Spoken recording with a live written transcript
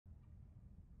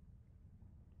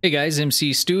Hey guys,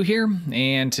 MC Stu here,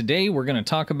 and today we're going to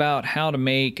talk about how to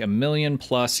make a million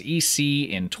plus EC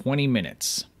in 20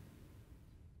 minutes.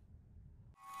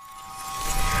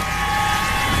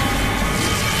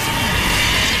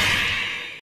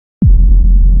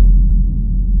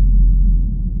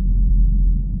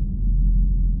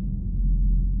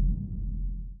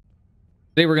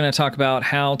 Today we're going to talk about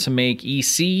how to make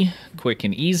EC quick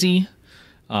and easy.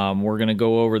 We're going to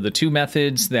go over the two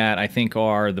methods that I think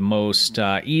are the most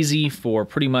easy for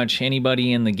pretty much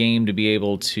anybody in the game to be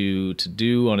able to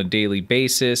do on a daily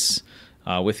basis,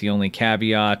 with the only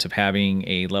caveat of having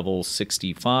a level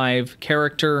 65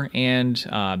 character and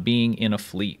being in a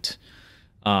fleet.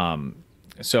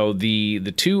 So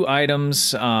the two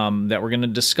items that we're going to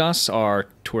discuss are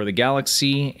Tour the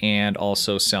Galaxy and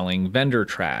also selling vendor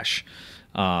trash.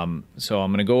 So I'm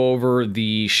going to go over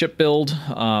the ship build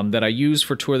that I use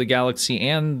for Tour the Galaxy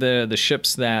and the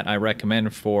ships that I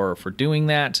recommend for doing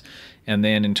that. And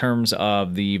then in terms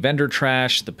of the vendor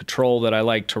trash, the patrol that I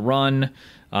like to run,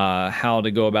 how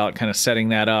to go about kind of setting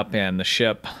that up, and the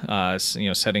ship,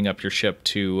 setting up your ship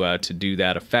to do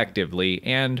that effectively,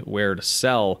 and where to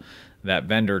sell that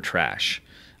vendor trash.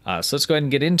 So let's go ahead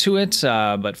and get into it.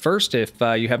 But first, if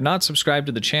you have not subscribed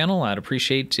to the channel, I'd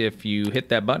appreciate if you hit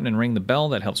that button and ring the bell.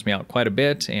 That helps me out quite a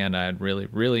bit, and I'd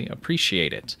really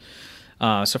appreciate it.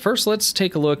 So first, let's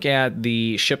take a look at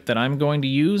the ship that I'm going to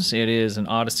use. It is an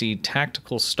Odyssey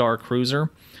Tactical Star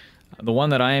Cruiser. The one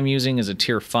that I am using is a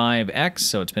Tier 5X,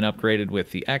 so it's been upgraded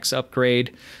with the X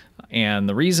upgrade. And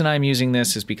the reason I'm using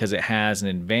this is because it has an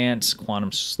advanced quantum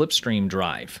slipstream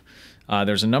drive.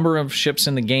 There's a number of ships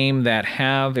in the game that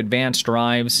have advanced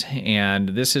drives, and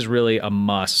this is really a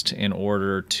must in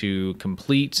order to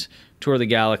complete Tour of the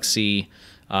Galaxy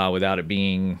without it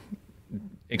being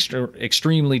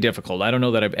extremely difficult. I don't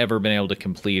know that I've ever been able to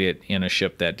complete it in a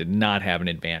ship that did not have an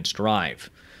advanced drive.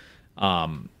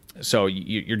 So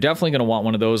you're definitely going to want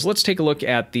one of those. Let's take a look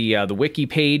at the Wiki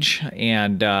page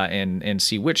and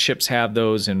see which ships have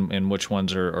those and which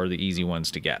ones are the easy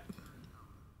ones to get.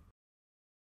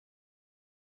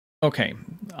 Okay,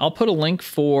 I'll put a link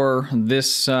for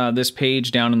this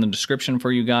page down in the description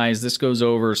for you guys. This goes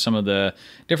over some of the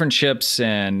different ships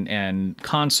and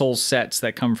console sets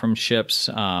that come from ships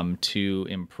to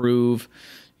improve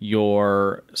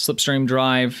your slipstream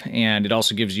drive, and it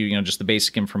also gives you, just the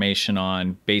basic information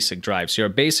on basic drives. So your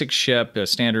basic ship, a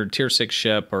standard Tier 6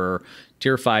 ship or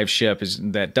Tier 5 ship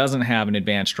that doesn't have an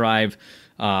advanced drive,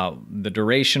 the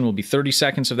duration will be 30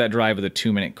 seconds of that drive with a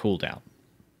 2-minute cooldown.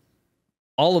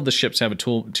 All of the ships have a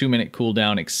 2-minute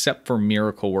cooldown except for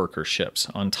Miracle Worker ships.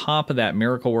 On top of that,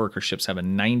 Miracle Worker ships have a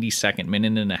 90-second,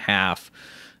 minute and a half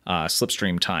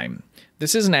slipstream time.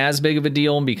 This isn't as big of a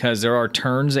deal because there are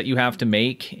turns that you have to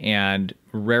make, and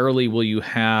rarely will you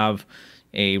have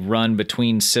a run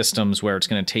between systems where it's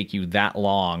going to take you that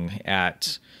long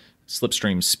at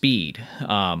slipstream speed.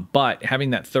 But having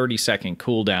that 30-second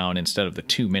cooldown instead of the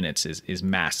 2 minutes is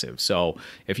massive. So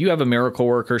if you have a Miracle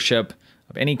Worker ship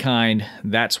of any kind,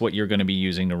 that's what you're going to be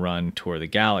using to run Tour the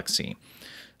Galaxy.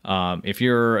 If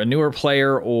you're a newer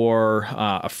player or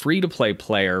a free-to-play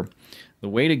player, the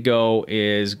way to go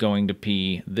is going to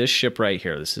be this ship right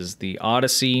here. This is the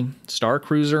Odyssey Star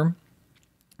Cruiser.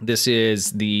 This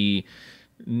is the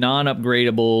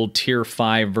non-upgradable Tier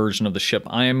 5 version of the ship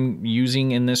I am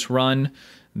using in this run.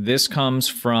 This comes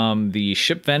from the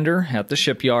ship vendor at the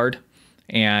shipyard,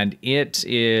 and it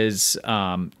is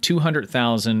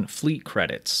 200,000 fleet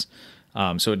credits.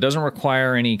 So it doesn't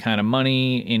require any kind of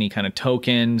money, any kind of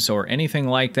tokens, or anything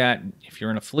like that. If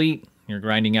you're in a fleet, you're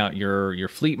grinding out your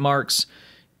fleet marks,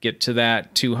 get to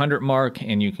that 200 mark,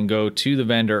 and you can go to the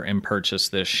vendor and purchase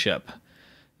this ship.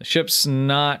 The ship's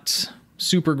not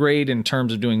super great in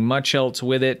terms of doing much else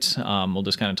with it. We'll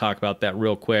just kind of talk about that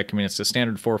real quick. I mean, it's a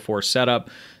standard 4-4 setup,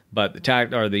 but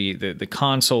the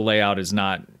console layout is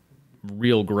not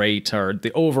real great, or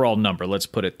the overall number, let's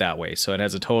put it that way. So it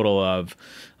has a total of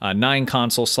 9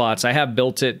 console slots. I have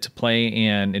built it to play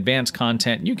in advanced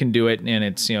content. You can do it, and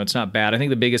it's not bad. I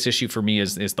think the biggest issue for me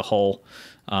is the hull.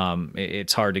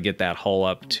 It's hard to get that hull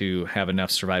up to have enough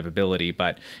survivability.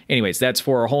 But anyways, that's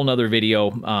for a whole nother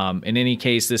video. In any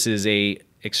case, this is a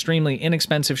extremely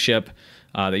inexpensive ship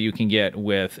that you can get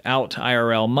without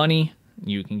IRL money.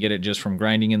 You can get it just from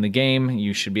grinding in the game.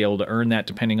 You should be able to earn that,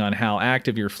 depending on how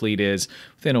active your fleet is,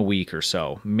 within a week or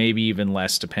so. Maybe even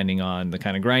less, depending on the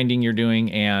kind of grinding you're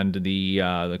doing and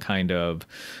the kind of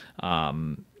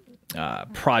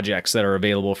projects that are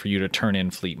available for you to turn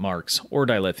in fleet marks or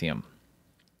dilithium.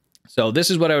 So this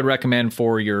is what I would recommend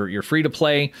for your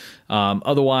free-to-play.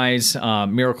 Otherwise,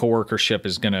 Miracle Worker ship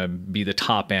is going to be the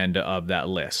top end of that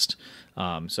list.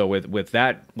 So with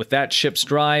that ship's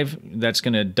drive, that's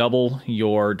going to double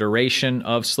your duration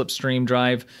of Slipstream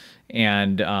drive,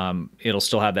 and it'll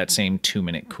still have that same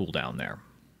 2-minute cooldown there.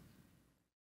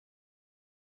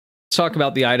 Let's talk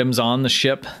about the items on the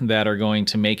ship that are going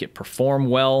to make it perform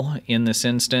well in this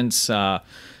instance.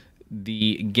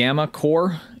 The Gamma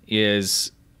Core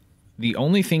is the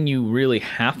only thing you really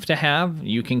have to have.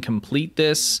 You can complete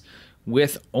this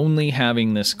with only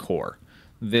having this core.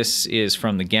 This is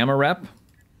from the Gamma Rep.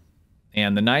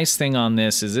 And the nice thing on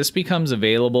this is this becomes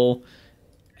available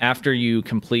after you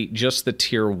complete just the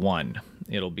tier 1.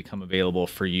 It'll become available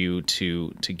for you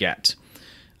to get.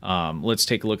 Let's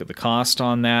take a look at the cost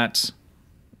on that.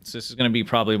 So this is going to be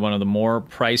probably one of the more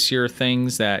pricier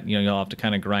things that you'll have to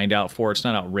kind of grind out for. It's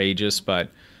not outrageous, but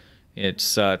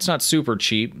it's not super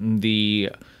cheap. The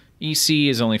EC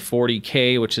is only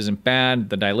 40K, which isn't bad.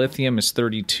 The dilithium is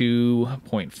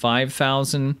 32.5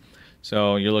 thousand.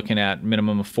 So you're looking at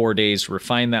minimum of 4 days to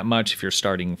refine that much if you're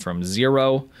starting from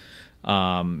 0.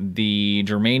 The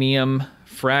germanium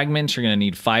fragments, you're going to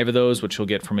need 5 of those, which you'll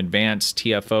get from advanced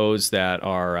TFOs that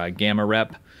are Gamma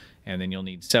Rep, and then you'll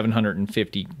need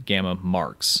 750 Gamma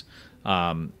Marks.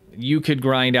 You could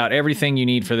grind out everything you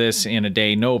need for this in a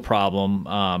day, no problem.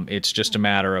 It's just a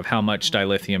matter of how much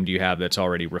dilithium do you have that's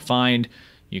already refined.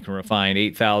 You can refine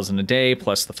 8,000 a day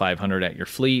plus the 500 at your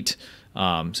fleet.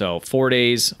 So 4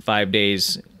 days, 5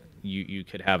 days, you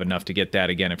could have enough to get that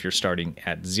again if you're starting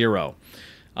at 0.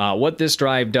 What this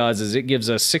drive does is it gives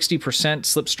us 60%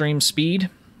 slipstream speed.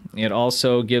 It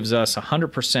also gives us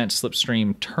 100%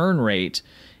 slipstream turn rate.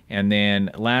 And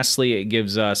then lastly, it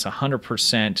gives us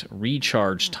 100%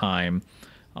 recharge time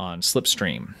on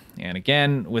Slipstream. And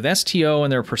again, with STO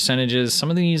and their percentages, some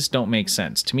of these don't make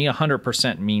sense. To me,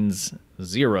 100% means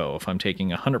 0 if I'm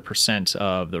taking 100%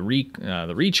 of the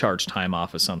recharge time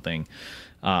off of something.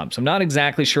 So I'm not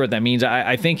exactly sure what that means.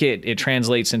 I think it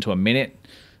translates into a minute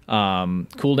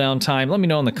cooldown time. Let me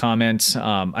know in the comments.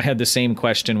 I had the same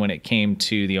question when it came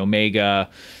to the Omega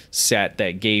set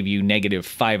that gave you negative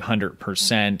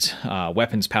 500%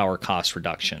 weapons power cost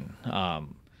reduction.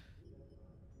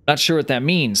 Not sure what that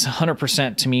means.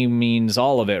 100% to me means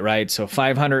all of it, right? So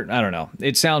 500, I don't know.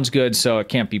 It sounds good, so it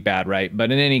can't be bad, right?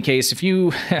 But in any case, if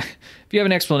you if you have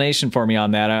an explanation for me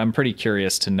on that, I'm pretty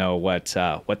curious to know what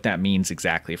that means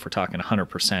exactly if we're talking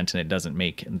 100% and it doesn't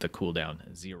make the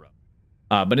cooldown 0.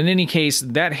 But in any case,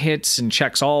 that hits and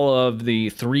checks all of the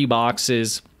 3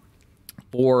 boxes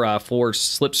for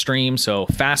Slipstream. So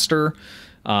faster,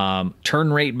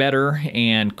 turn rate better,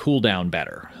 and cooldown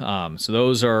better. So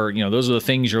those are the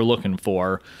things you're looking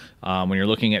for when you're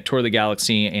looking at Tour of the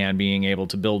Galaxy and being able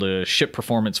to build a ship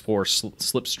performance for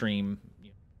Slipstream,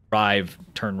 drive,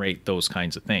 turn rate, those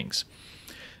kinds of things.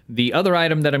 The other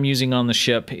item that I'm using on the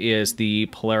ship is the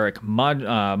Polaric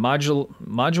module,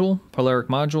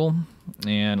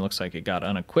 and it looks like it got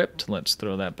unequipped. Let's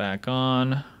throw that back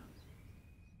on.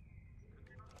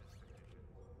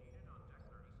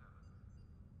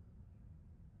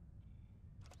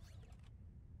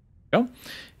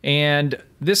 And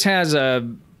this has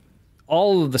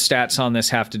all of the stats on this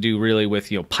have to do really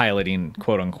with piloting,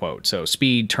 quote unquote. So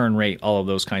speed, turn rate, all of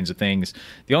those kinds of things.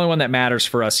 The only one that matters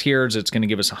for us here is it's going to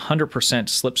give us 100%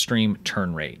 slipstream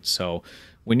turn rate. So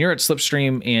when you're at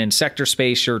slipstream in sector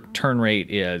space, your turn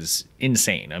rate is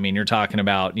insane. I mean, you're talking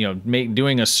about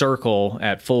doing a circle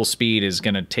at full speed is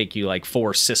going to take you like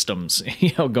 4 systems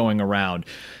going around.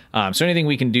 So anything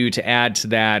we can do to add to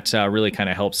that really kind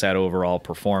of helps that overall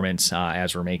performance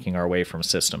as we're making our way from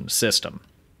system to system.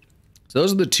 So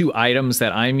those are the 2 items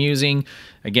that I'm using.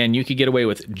 Again, you could get away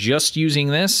with just using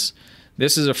this.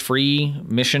 This is a free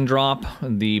mission drop,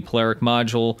 the Polaric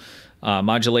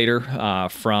modulator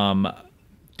from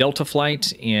Delta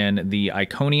Flight in the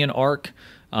Iconian arc.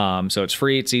 So it's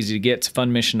free, it's easy to get, it's a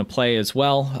fun mission to play as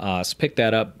well. So pick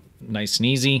that up nice and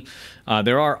easy.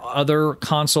 There are other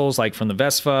consoles like from the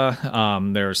Vespa.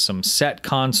 There's some set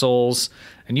consoles,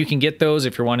 and you can get those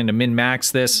if you're wanting to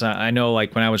min-max this. I know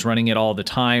like when I was running it all the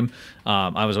time,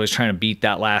 I was always trying to beat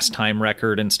that last time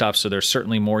record and stuff, so there's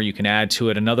certainly more you can add to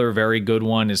it. Another very good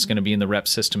one is going to be in the rep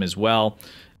system as well.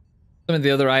 Some of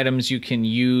the other items you can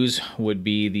use would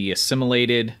be the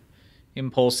assimilated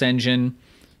impulse engine.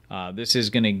 This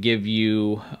is going to give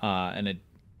you a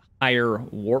higher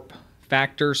warp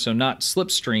factor, so not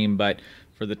slipstream, but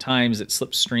for the times that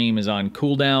slipstream is on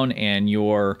cooldown and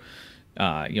you're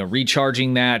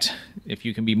recharging that, if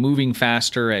you can be moving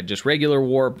faster at just regular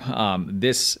warp,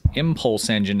 this impulse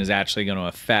engine is actually going to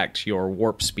affect your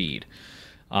warp speed.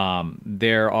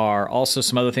 There are also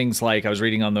some other things, like I was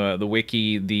reading on the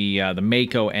Wiki, the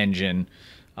Mako engine.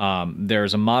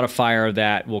 There's a modifier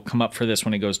that will come up for this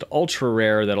when it goes to ultra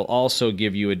rare that'll also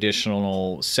give you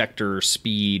additional sector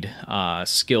speed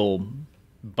skill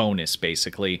bonus,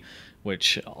 basically,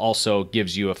 which also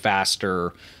gives you a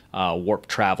faster warp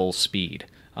travel speed.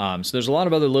 So there's a lot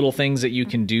of other little things that you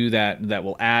can do that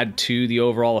will add to the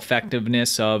overall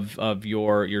effectiveness of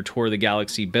your Tour of the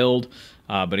Galaxy build.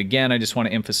 But again, I just want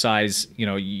to emphasize,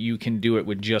 you can do it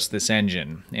with just this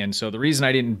engine. And so the reason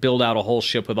I didn't build out a whole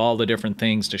ship with all the different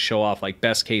things to show off like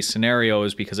best case scenario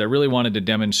is because I really wanted to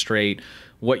demonstrate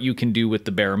what you can do with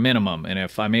the bare minimum. And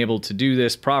if I'm able to do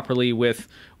this properly with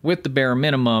the bare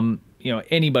minimum,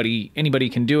 anybody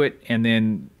can do it. And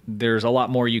then there's a lot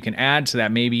more you can add to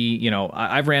that. Maybe,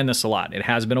 I've ran this a lot. It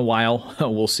has been a while.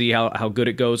 We'll see how good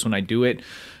it goes when I do it.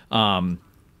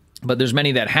 But there's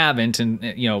many that haven't and,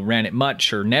 ran it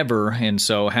much or never. And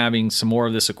so having some more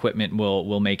of this equipment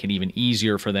will make it even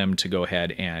easier for them to go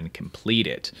ahead and complete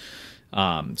it.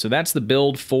 So that's the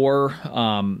build for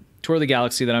Tour of the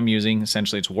Galaxy that I'm using.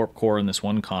 Essentially, it's Warp Core in this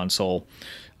one console.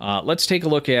 Let's take a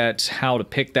look at how to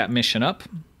pick that mission up.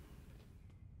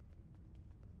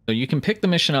 So you can pick the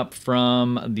mission up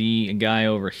from the guy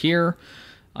over here.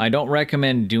 I don't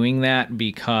recommend doing that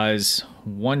because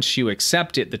once you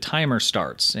accept it, the timer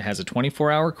starts. It has a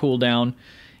 24-hour cooldown,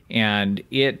 and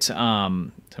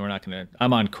so we're not going to,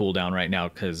 I'm on cooldown right now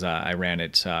because I ran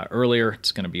it earlier.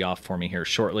 It's going to be off for me here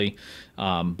shortly.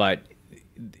 But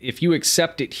if you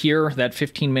accept it here, that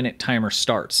 15-minute timer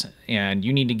starts, and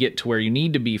you need to get to where you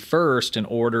need to be first in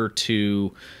order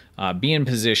to be in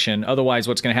position. Otherwise,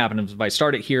 what's going to happen is if I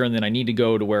start it here and then I need to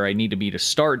go to where I need to be to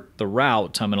start the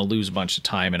route, I'm going to lose a bunch of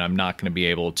time and I'm not going to be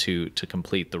able to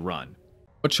complete the run.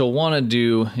 What you'll want to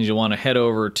do is you'll want to head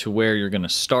over to where you're going to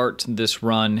start this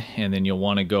run, and then you'll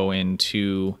want to go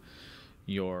into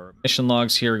your mission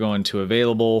logs here, go into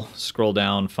available, scroll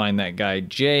down, find that guy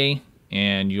J,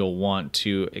 and you'll want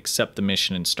to accept the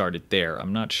mission and start it there.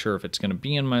 I'm not sure if it's going to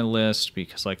be in my list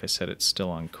because, like I said, it's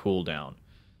still on cooldown.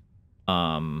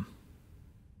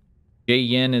 J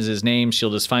Yin is his name. So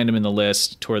you'll just find him in the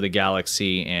list, Tour of the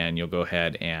Galaxy, and you'll go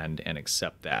ahead and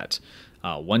accept that.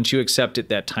 Once you accept it,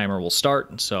 that timer will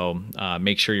start. So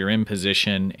make sure you're in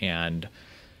position and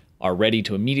are ready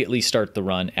to immediately start the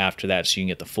run after that so you can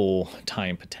get the full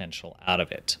time potential out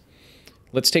of it.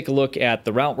 Let's take a look at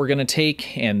the route we're going to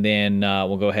take, and then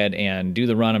we'll go ahead and do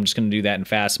the run. I'm just going to do that in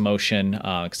fast motion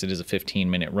because it is a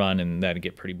 15-minute run, and that'd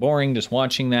get pretty boring just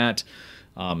watching that.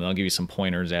 And I'll give you some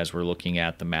pointers as we're looking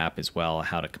at the map as well,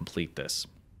 how to complete this.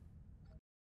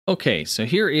 Okay, so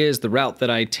here is the route that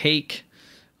I take.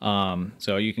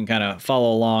 So you can kind of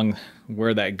follow along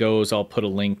where that goes. I'll put a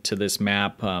link to this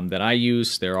map that I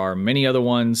use. There are many other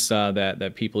ones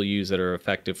that people use that are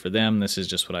effective for them. This is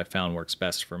just what I found works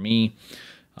best for me.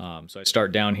 So I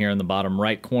start down here in the bottom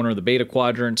right corner, the beta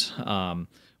quadrant.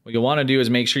 What you'll want to do is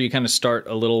make sure you kind of start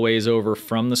a little ways over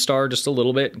from the star, just a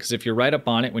little bit, because if you're right up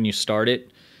on it when you start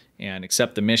it and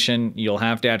accept the mission, you'll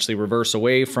have to actually reverse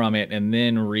away from it and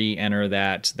then re-enter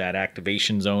that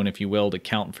activation zone, if you will, to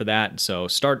count for that. So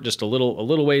start just a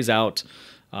little ways out.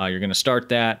 You're going to start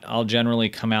that. I'll generally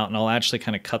come out and I'll actually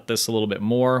kind of cut this a little bit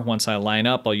more. Once I line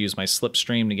up, I'll use my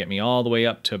Slipstream to get me all the way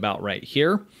up to about right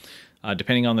here.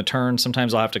 Depending on the turn,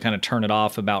 sometimes I'll have to kind of turn it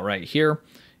off about right here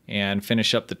and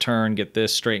finish up the turn, get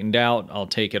this straightened out. I'll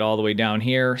take it all the way down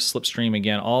here, Slipstream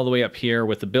again all the way up here.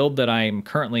 With the build that I'm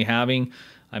currently having,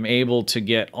 I'm able to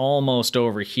get almost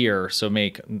over here, so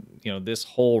make this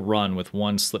whole run with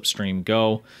one Slipstream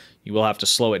go. You will have to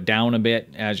slow it down a bit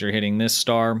as you're hitting this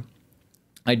star.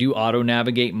 I do auto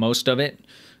navigate most of it,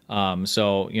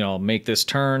 so I'll make this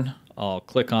turn, I'll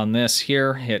click on this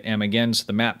here, hit M again so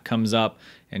the map comes up,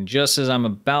 and just as I'm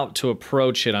about to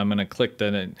approach it, I'm going to click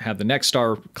have the next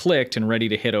star clicked and ready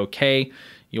to hit OK.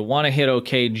 You'll want to hit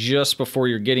OK just before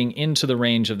you're getting into the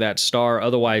range of that star,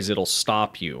 otherwise it'll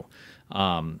stop you.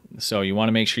 So you want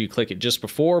to make sure you click it just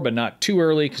before, but not too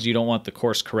early, because you don't want the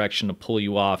course correction to pull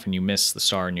you off and you miss the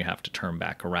star and you have to turn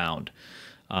back around.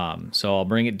 So I'll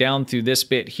bring it down through this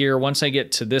bit here. Once I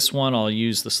get to this one, I'll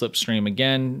use the Slipstream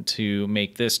again to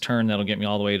make this turn. That'll get me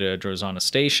all the way to Drozana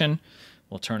Station.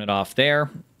 We'll turn it off there.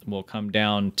 We'll come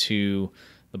down to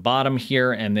the bottom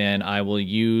here, and then I will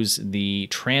use the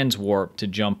transwarp to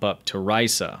jump up to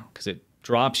Risa, because it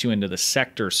drops you into the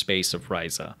sector space of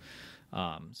Risa.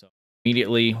 So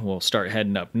immediately we'll start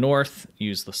heading up north,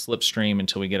 use the Slipstream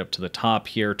until we get up to the top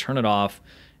here, turn it off,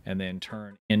 and then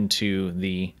turn into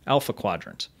the Alpha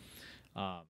Quadrant.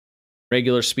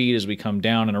 Regular speed as we come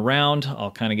down and around,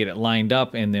 I'll kind of get it lined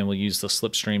up, and then we'll use the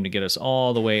Slipstream to get us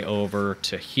all the way over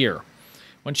to here.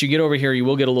 Once you get over here, you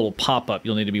will get a little pop-up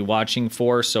you'll need to be watching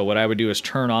for. So what I would do is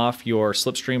turn off your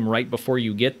Slipstream right before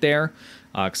you get there,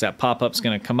 because that pop-up's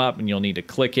going to come up and you'll need to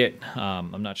click it.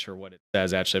 I'm not sure what it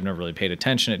says. Actually, I've never really paid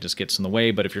attention. It just gets in the way.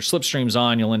 But if your Slipstream's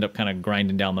on, you'll end up kind of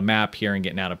grinding down the map here and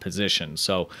getting out of position.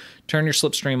 So turn your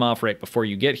Slipstream off right before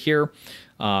you get here.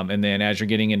 And then as you're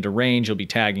getting into range, you'll be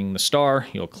tagging the star.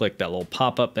 You'll click that little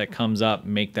pop-up that comes up,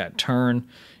 make that turn.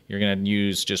 You're going to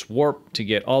use just warp to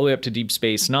get all the way up to Deep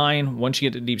Space Nine. Once you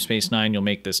get to Deep Space Nine, you'll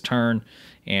make this turn,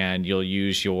 and you'll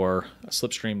use your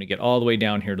Slipstream to get all the way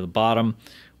down here to the bottom.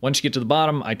 Once you get to the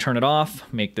bottom, I turn it off,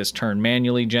 make this turn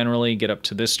manually generally, get up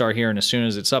to this star here, and as soon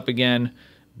as it's up again,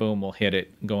 boom, we'll hit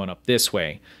it going up this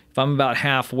way. If I'm about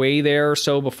halfway there or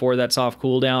so before that's off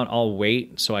cooldown, I'll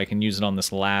wait so I can use it on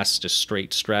this last just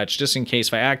straight stretch, just in case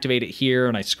if I activate it here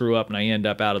and I screw up and I end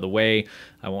up out of the way,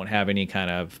 I won't have any kind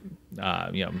of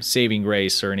saving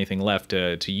grace or anything left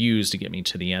to use to get me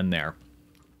to the end there.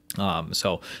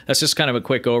 So that's just kind of a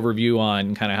quick overview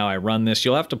on kind of how I run this.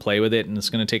 You'll have to play with it, and it's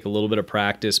going to take a little bit of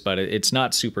practice, but it's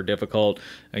not super difficult.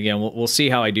 Again, we'll see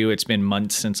how I do. It's been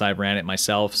months since I've ran it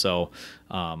myself, so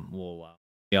we'll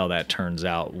see how that turns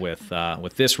out with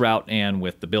this route and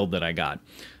with the build that I got.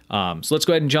 So let's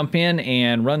go ahead and jump in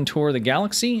and run Tour of the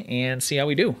Galaxy and see how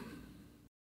we do.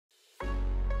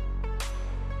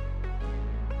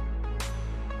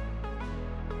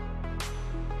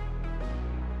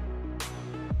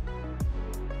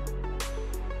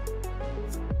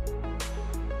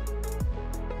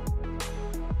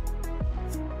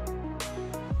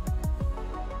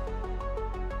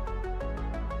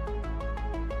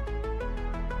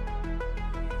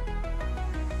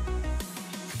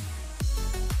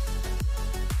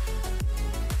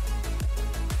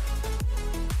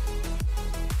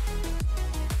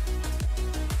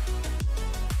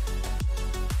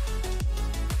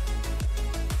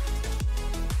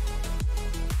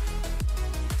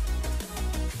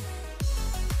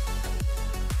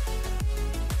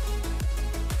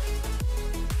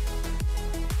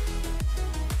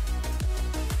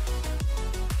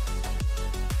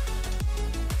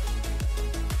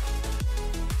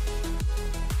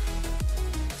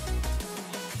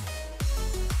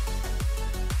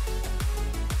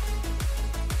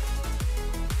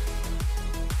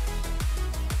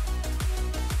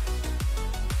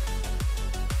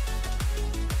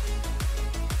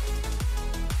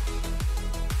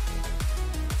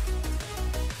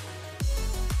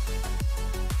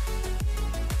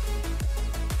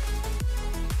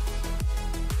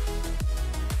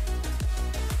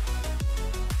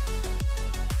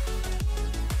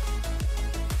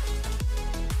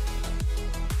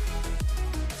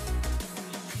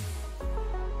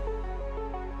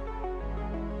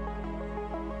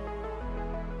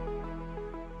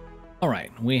 All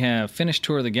right, we have finished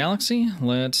Tour of the Galaxy.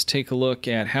 Let's take a look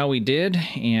at how we did,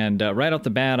 and right off the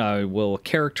bat, I will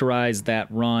characterize that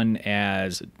run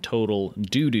as total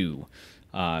doo-doo.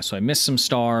 So I missed some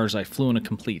stars. I flew in a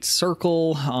complete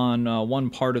circle on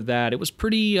one part of that. It was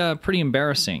pretty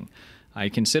embarrassing. I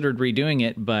considered redoing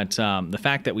it, but the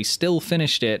fact that we still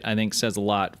finished it, I think, says a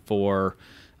lot for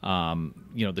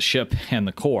the ship and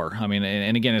the core. I mean,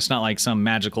 and again, it's not like some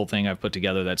magical thing I've put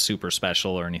together that's super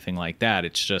special or anything like that.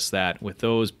 It's just that with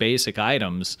those basic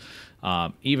items,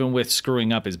 even with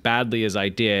screwing up as badly as I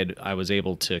did, I was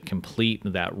able to complete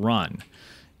that run.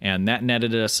 And that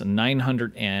netted us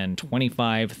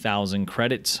 925,000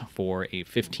 credits for a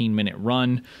 15-minute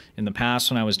run. In the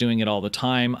past, when I was doing it all the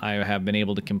time, I have been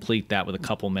able to complete that with a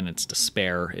couple minutes to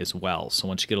spare as well. So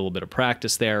once you get a little bit of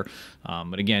practice there,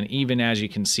 but again, even as you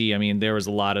can see, I mean, there was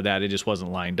a lot of that. It just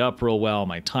wasn't lined up real well.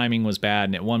 My timing was bad,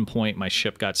 and at one point, my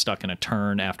ship got stuck in a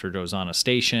turn after it was on a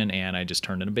station, and I just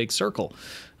turned in a big circle.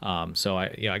 So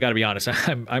I got to be honest,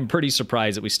 I'm pretty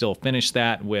surprised that we still finished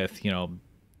that with 20-30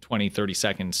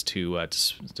 seconds to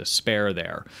spare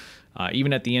there.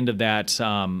 Even at the end of that,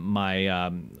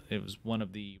 it was one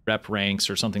of the rep ranks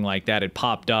or something like that. It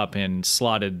popped up and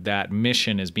slotted that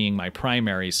mission as being my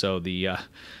primary. So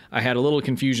I had a little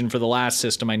confusion for the last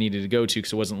system I needed to go to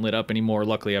because it wasn't lit up anymore.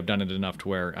 Luckily, I've done it enough to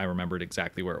where I remembered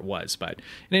exactly where it was. But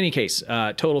in any case,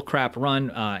 total crap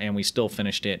run, and we still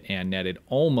finished it and netted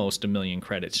almost 1 million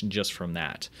credits just from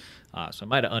that. So I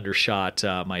might have undershot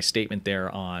my statement there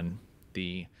on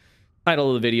the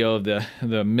title of the video of the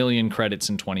 1 million credits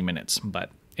in 20 minutes. But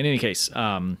in any case,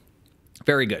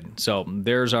 very good. So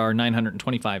there's our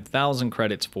 925,000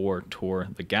 credits for Tour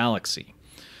the Galaxy.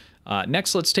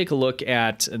 Next, let's take a look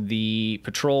at the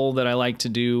patrol that I like to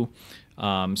do.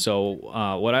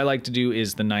 What I like to do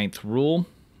is the 9th rule.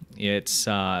 It's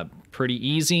pretty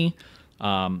easy.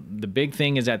 The big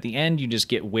thing is at the end, you just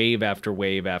get wave after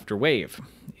wave after wave.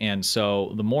 And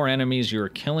so the more enemies you're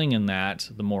killing in that,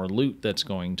 the more loot that's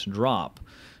going to drop.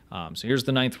 So here's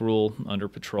the 9th rule under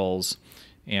patrols.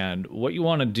 And what you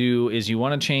want to do is you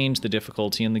want to change the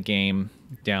difficulty in the game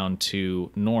down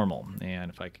to normal.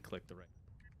 And if I could click the right,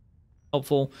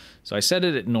 helpful. So I set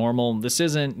it at normal. This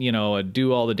isn't, you know, a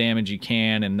do all the damage you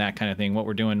can and that kind of thing. What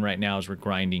we're doing right now is we're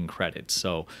grinding credits.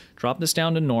 So drop this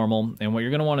down to normal. And what you're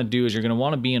going to want to do is you're going to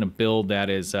want to be in a build that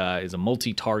is a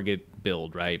multi-target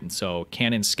build, right? And so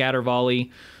cannon scatter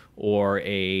volley or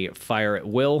a fire at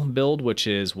will build, which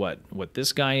is what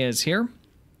this guy is here.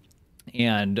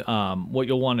 And what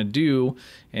you'll want to do,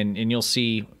 and you'll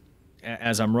see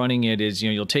as I'm running it, is, you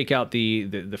know, you'll take out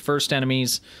the first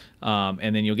enemies,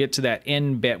 and then you'll get to that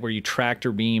end bit where you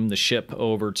tractor beam the ship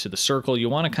over to the circle. You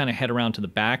want to kind of head around to the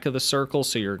back of the circle,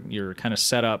 so you're kind of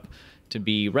set up to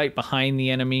be right behind the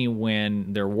enemy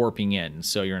when they're warping in.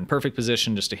 So you're in perfect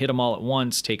position just to hit them all at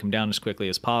once, take them down as quickly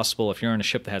as possible. If you're on a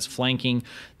ship that has flanking,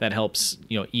 that helps,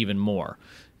 you know, even more.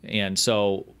 And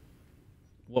so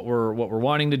what we're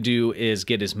wanting to do is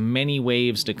get as many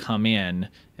waves to come in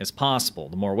as possible.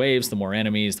 The more waves, the more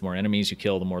enemies. The more enemies you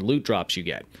kill, the more loot drops you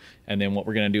get. And then what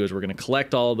we're going to do is we're going to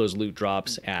collect all those loot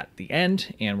drops at the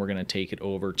end, and we're going to take it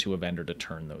over to a vendor to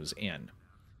turn those in.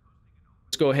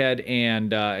 Let's go ahead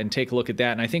and take a look at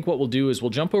that. And I think what we'll do is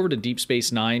we'll jump over to Deep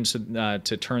Space Nine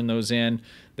to turn those in.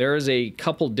 There is a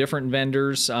couple different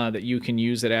vendors that you can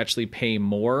use that actually pay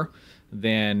more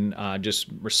than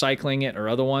just recycling it or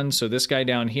other ones. So this guy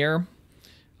down here,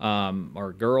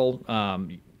 or girl,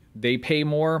 they pay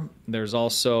more. There's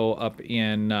also up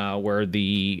in where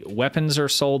the weapons are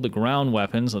sold, the ground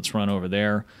weapons. Let's run over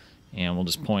there, and we'll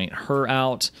just point her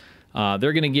out.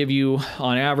 They're going to give you,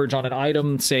 on average, on an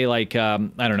item, say like, I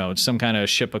don't know, some kind of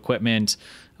ship equipment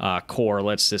core,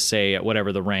 let's just say, at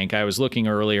whatever the rank. I was looking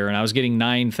earlier, and I was getting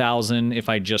 9,000 if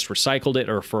I just recycled it,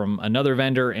 or from another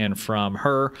vendor, and from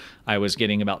her, I was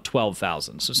getting about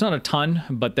 12,000. So it's not a ton,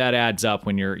 but that adds up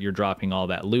when you're dropping all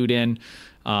that loot in.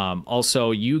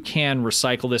 Also, you can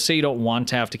recycle this. Say you don't want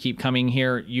to have to keep coming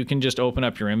here, you can just open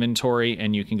up your inventory,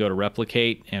 and you can go to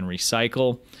replicate and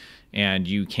recycle. And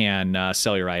you can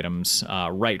sell your items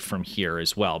right from here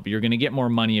as well. But you're going to get more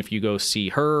money if you go see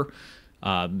her,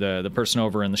 the person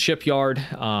over in the shipyard.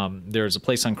 There's a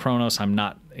place on Kronos. I'm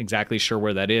not exactly sure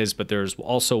where that is, but there's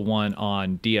also one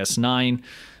on DS9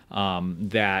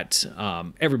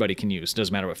 that everybody can use.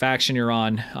 Doesn't matter what faction you're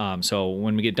on. So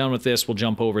when we get done with this, we'll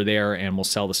jump over there and we'll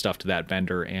sell the stuff to that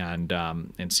vendor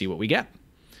and see what we get.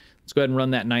 Let's go ahead and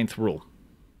run that 9th rule.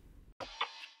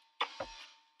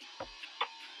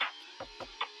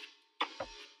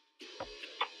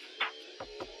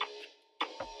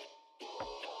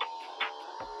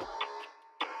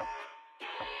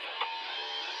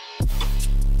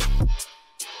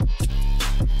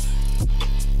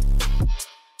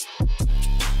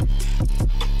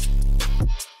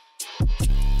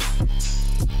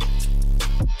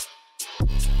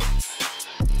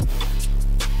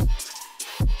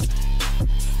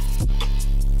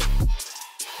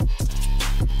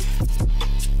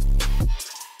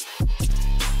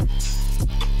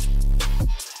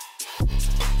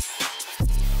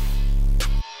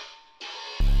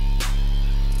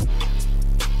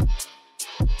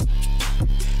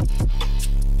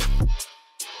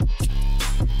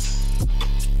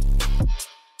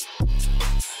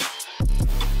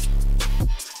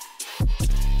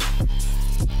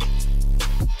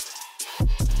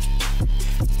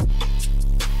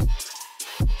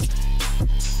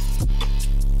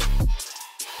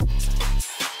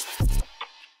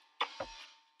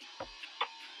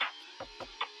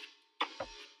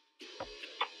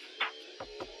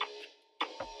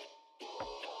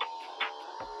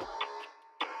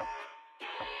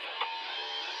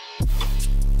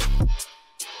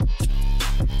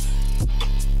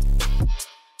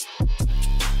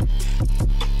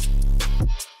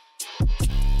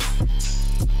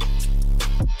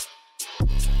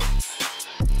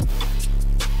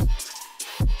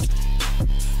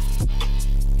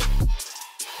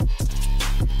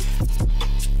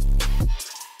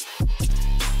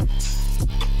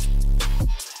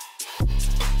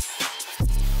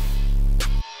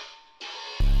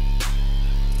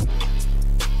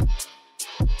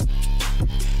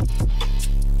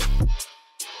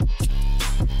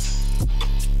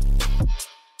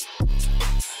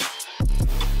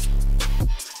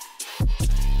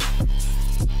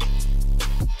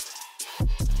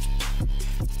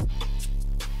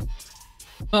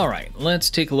 All right, let's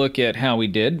take a look at how we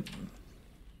did.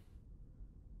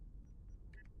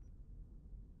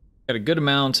 Got a good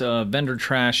amount of vendor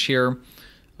trash here.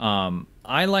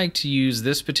 I like to use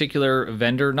this particular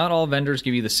vendor. Not all vendors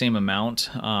give you the same amount.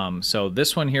 So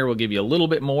this one here will give you a little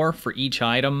bit more for each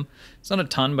item. It's not a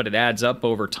ton, but it adds up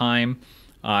over time.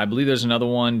 I believe there's another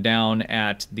one down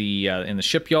at the in the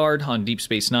shipyard on Deep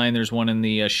Space Nine. There's one in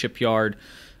the shipyard.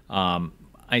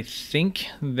 I think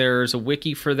there's a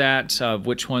wiki for that,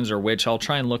 which ones are which. I'll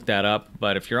try and look that up.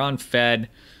 But if you're on Fed,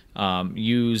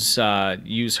 use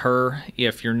her.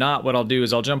 If you're not, what I'll do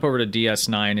is I'll jump over to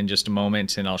DS9 in just a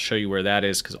moment, and I'll show you where that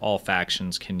is, because all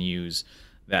factions can use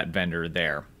that vendor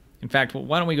there. In fact,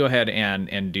 why don't we go ahead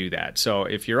and do that? So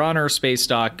if you're on our space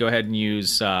dock, go ahead and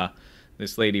use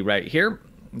this lady right here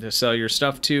to sell your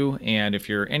stuff to. And if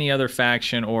you're any other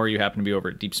faction, or you happen to be over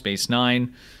at Deep Space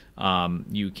Nine,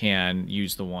 you can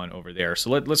use the one over there. So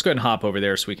let's go ahead and hop over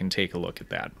there so we can take a look at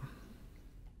that.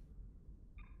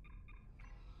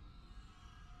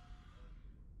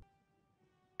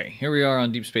 Okay, here we are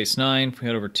on Deep Space Nine. If we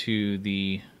head over to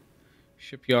the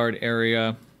shipyard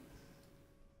area,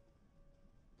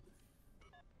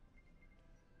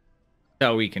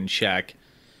 how we can check.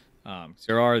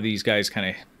 There are these guys kind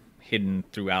of hidden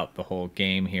throughout the whole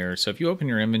game here. So if you open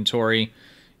your inventory,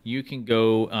 you can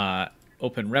go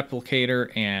open Replicator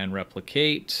and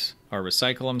replicate, or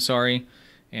recycle, I'm sorry.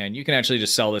 And you can actually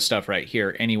just sell this stuff right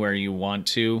here anywhere you want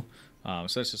to. So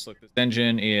let's just look. This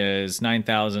engine is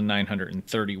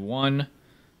 9,931.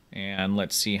 And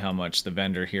let's see how much the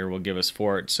vendor here will give us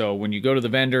for it. So when you go to the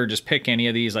vendor, just pick any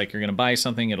of these. Like you're going to buy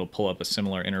something, it'll pull up a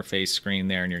similar interface screen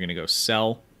there, and you're going to go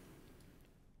sell.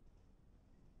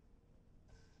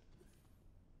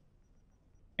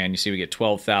 And you see we get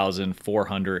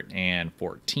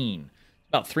 12,414.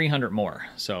 About 300 more.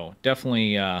 So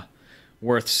definitely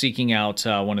worth seeking out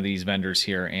one of these vendors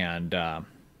here, and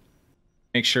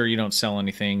make sure you don't sell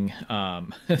anything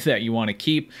that you want to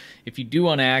keep. If you do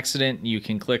on accident, you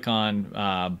can click on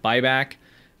buyback.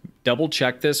 Double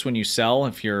check this when you sell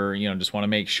if you're, just want to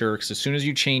make sure, because as soon as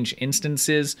you change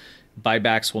instances,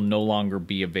 buybacks will no longer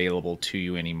be available to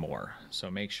you anymore. So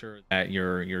make sure that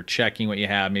you're checking what you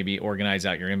have. Maybe organize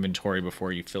out your inventory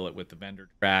before you fill it with the vendor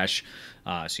trash,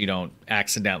 so you don't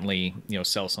accidentally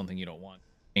sell something you don't want,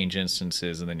 change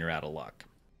instances, and then you're out of luck.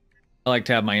 I like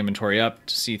to have my inventory up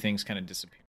to see things kind of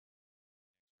disappear.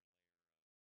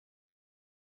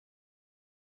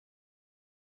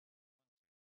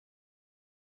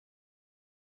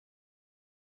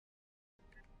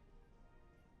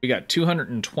 We got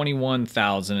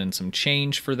 221,000 and some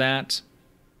change for that.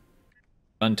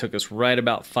 Run took us right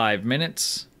about 5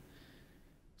 minutes.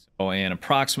 So, and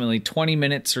approximately 20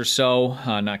 minutes or so,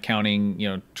 not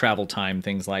counting, travel time,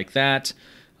 things like that.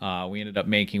 We ended up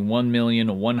making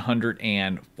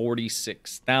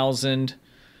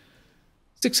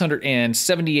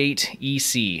 1,146,678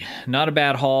 EC. Not a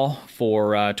bad haul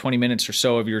for 20 minutes or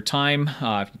so of your time.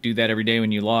 If you do that every day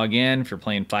when you log in, if you're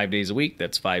playing 5 days a week,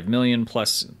 that's 5 million.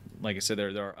 Plus, like I said, there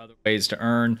are other ways to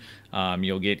earn.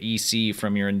 You'll get EC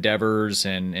from your endeavors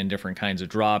and different kinds of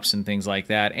drops and things like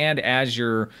that. And as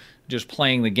you're just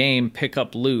playing the game, pick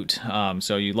up loot.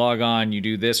 So you log on, you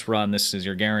do this run, this is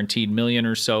your guaranteed million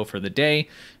or so for the day,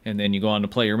 and then you go on to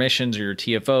play your missions or your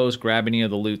TFOs, grab any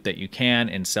of the loot that you can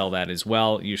and sell that as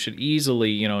well. You should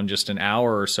easily, in just an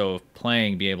hour or so of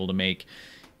playing, be able to make,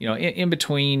 in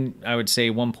between, I would say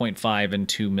 1.5 and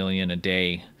 2 million a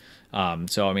day.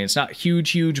 So I mean, it's not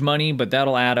huge money, but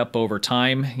that'll add up over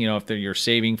time. If you're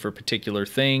saving for particular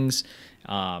things,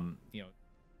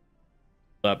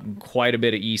 up quite a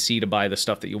bit of EC to buy the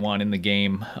stuff that you want in the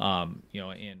game,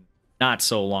 in not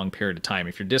so long period of time.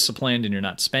 If you're disciplined and you're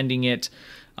not spending it,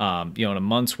 in a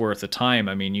month's worth of time,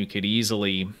 I mean, you could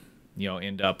easily,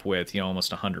 end up with,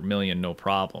 almost 100 million, no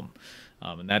problem.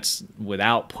 And that's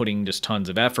without putting just tons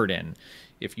of effort in.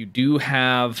 If you do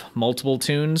have multiple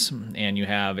tunes and you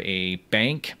have a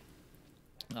bank,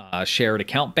 shared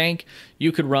account bank,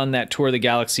 you could run that Tour of the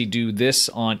Galaxy, do this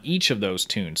on each of those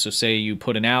tunes. So say you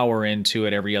put an hour into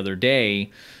it every other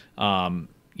day,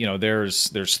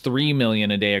 there's 3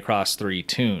 million a day across 3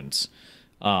 tunes.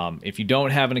 If you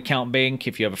don't have an account bank,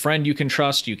 if you have a friend you can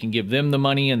trust, you can give them the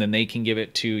money and then they can give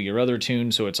it to your other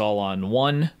tune, so it's all on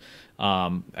one.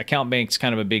 Account bank's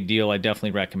kind of a big deal. I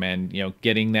definitely recommend,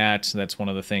 getting that. That's one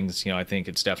of the things, I think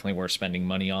it's definitely worth spending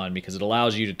money on, because it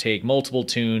allows you to take multiple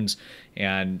tunes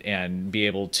and be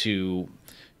able to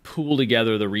pool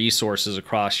together the resources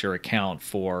across your account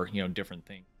for, different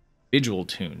things, individual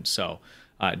tunes. So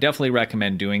definitely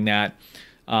recommend doing that.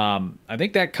 I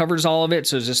think that covers all of it.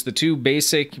 So it's just the two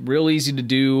basic, real easy to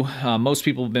do. Most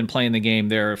people have been playing the game.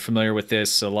 They're familiar with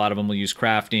this. A lot of them will use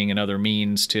crafting and other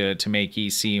means to make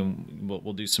EC. And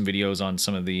we'll do some videos on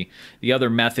some of the other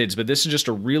methods. But this is just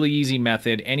a really easy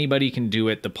method. Anybody can do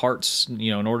it. The parts,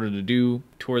 you know, in order to do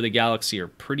Tour of the Galaxy are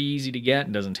pretty easy to get.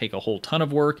 It doesn't take a whole ton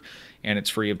of work. And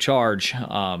it's free of charge,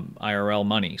 IRL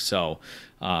money. So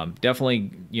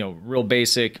definitely, you know, real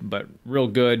basic, but real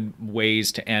good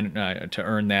ways to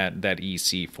earn that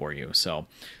EC for you. So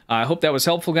I hope that was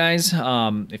helpful, guys.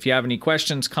 If you have any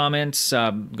questions, comments, go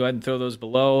ahead and throw those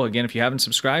below. Again, if you haven't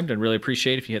subscribed, I'd really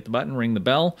appreciate it if you hit the button, ring the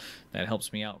bell. That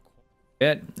helps me out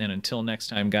quite a bit. And until next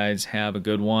time, guys, have a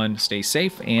good one. Stay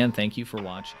safe, and thank you for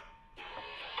watching.